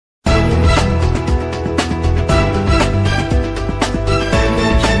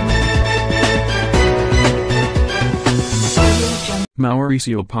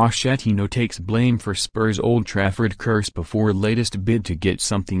Mauricio Pochettino takes blame for Spurs Old Trafford curse before latest bid to get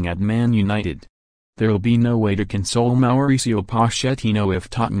something at Man United. There'll be no way to console Mauricio Pochettino if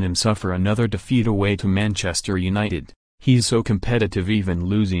Tottenham suffer another defeat away to Manchester United. He's so competitive even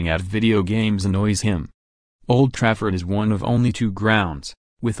losing at video games annoys him. Old Trafford is one of only two grounds,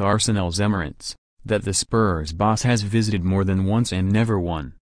 with Arsenal's Emirates, that the Spurs boss has visited more than once and never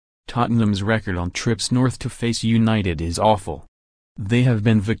won. Tottenham's record on trips north to face United is awful. They have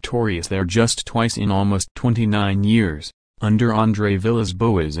been victorious there just twice in almost 29 years, under Andre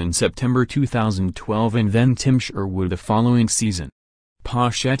Villas-Boas in September 2012 and then Tim Sherwood the following season.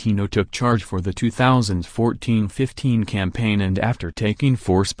 Pochettino took charge for the 2014-15 campaign and after taking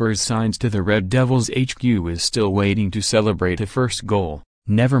 4 Spurs sides to the Red Devils HQ is still waiting to celebrate a first goal,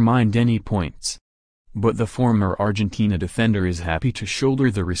 never mind any points. But the former Argentina defender is happy to shoulder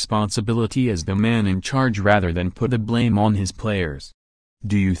the responsibility as the man in charge rather than put the blame on his players.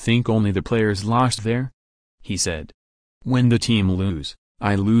 "Do you think only the players lost there?" he said. "When the team lose,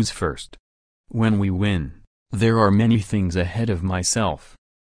 I lose first. When we win, there are many things ahead of myself.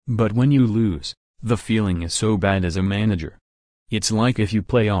 But when you lose, the feeling is so bad as a manager. It's like if you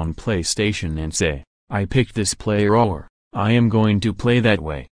play on PlayStation and say, I picked this player or, I am going to play that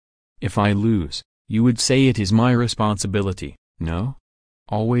way. If I lose, you would say it is my responsibility, no?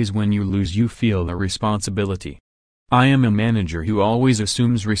 Always when you lose you feel a responsibility. I am a manager who always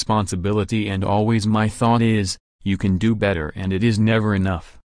assumes responsibility and always my thought is, you can do better and it is never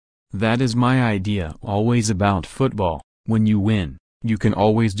enough. That is my idea always about football. When you win, you can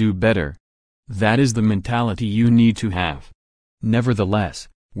always do better. That is the mentality you need to have. Nevertheless,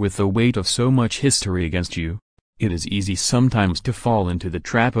 with the weight of so much history against you, it is easy sometimes to fall into the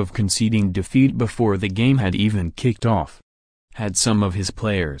trap of conceding defeat before the game had even kicked off. Had some of his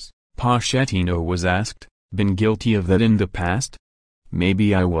players, Pochettino was asked, been guilty of that in the past?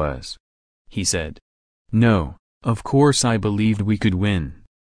 Maybe I was. He said. No, of course I believed we could win.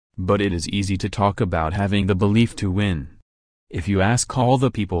 But it is easy to talk about having the belief to win. If you ask all the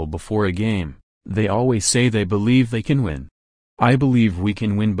people before a game, they always say they believe they can win. I believe we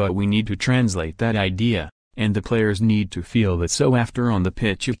can win but we need to translate that idea, and the players need to feel that so after on the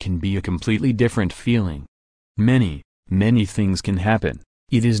pitch it can be a completely different feeling. Many things can happen.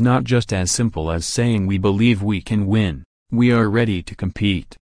 It is not just as simple as saying we believe we can win, we are ready to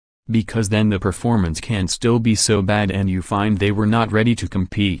compete. Because then the performance can still be so bad and you find they were not ready to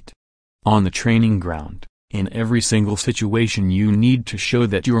compete. On the training ground, in every single situation you need to show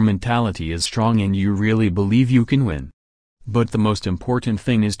that your mentality is strong and you really believe you can win. But the most important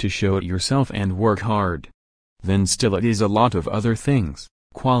thing is to show it yourself and work hard. Then still it is a lot of other things,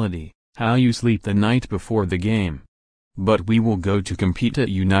 quality, how you sleep the night before the game. But we will go to compete at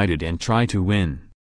United and try to win.